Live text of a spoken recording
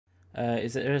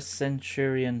Is there a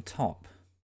Centurion top?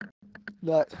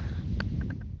 No.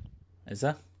 Is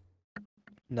there?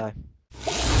 No.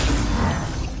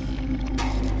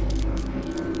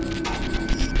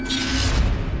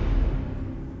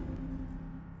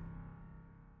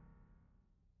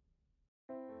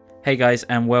 Hey guys,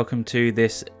 and welcome to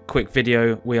this quick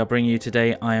video we are bringing you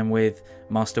today. I am with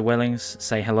Master Wellings.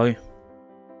 Say hello.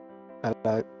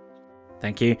 Hello.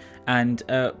 Thank you. And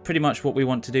pretty much what we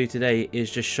want to do today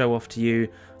is just show off to you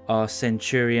our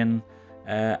Centurion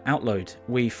outload.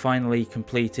 We finally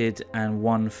completed and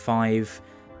won 5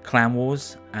 clan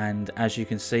wars, and as you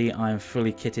can see, I am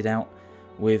fully kitted out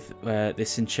with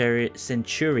this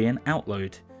Centurion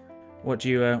outload. What do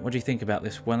you think about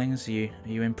this, Wellings? Are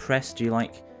you impressed? Do you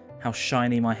like how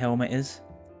shiny my helmet is?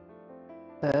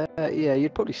 Yeah,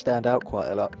 you'd probably stand out quite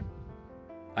a lot.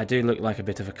 I do look like a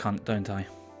bit of a cunt, don't I?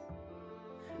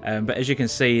 But as you can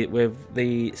see, with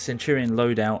the Centurion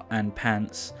loadout and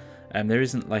pants, there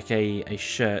isn't like a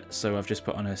shirt, so I've just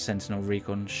put on a Sentinel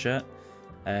Recon shirt.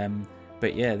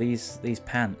 But yeah, these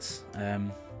pants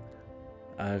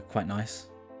are quite nice.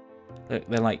 Look,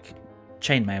 they're like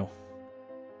chainmail.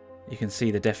 You can see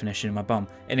the definition in my bum.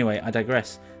 Anyway, I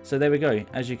digress. So there we go.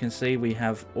 As you can see, we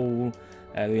have all.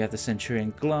 We have the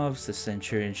Centurion gloves, the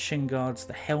Centurion shin guards,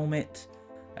 the helmet,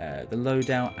 the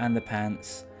loadout, and the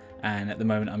pants. And at the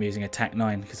moment, I'm using a TAC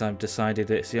 9 because I've decided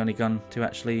that it's the only gun to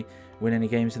actually win any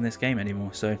games in this game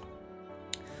anymore. So,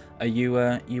 are you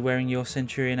wearing your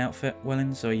Centurion outfit,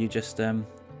 Wellens, or are you just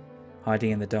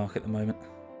hiding in the dark at the moment?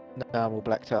 No, I'm all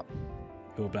blacked up.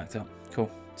 You're all blacked up.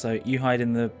 Cool. So you hide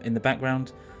in the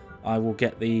background. I will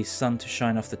get the sun to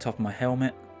shine off the top of my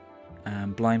helmet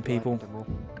and blind people.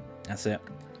 That's it.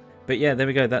 But yeah, there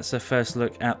we go. That's a first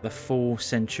look at the full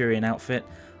Centurion outfit.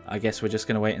 I guess we're just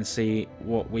going to wait and see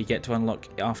what we get to unlock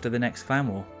after the next clan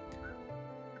war.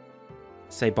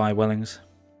 Say bye, Wellings.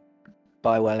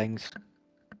 Bye, Wellings.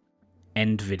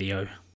 End video.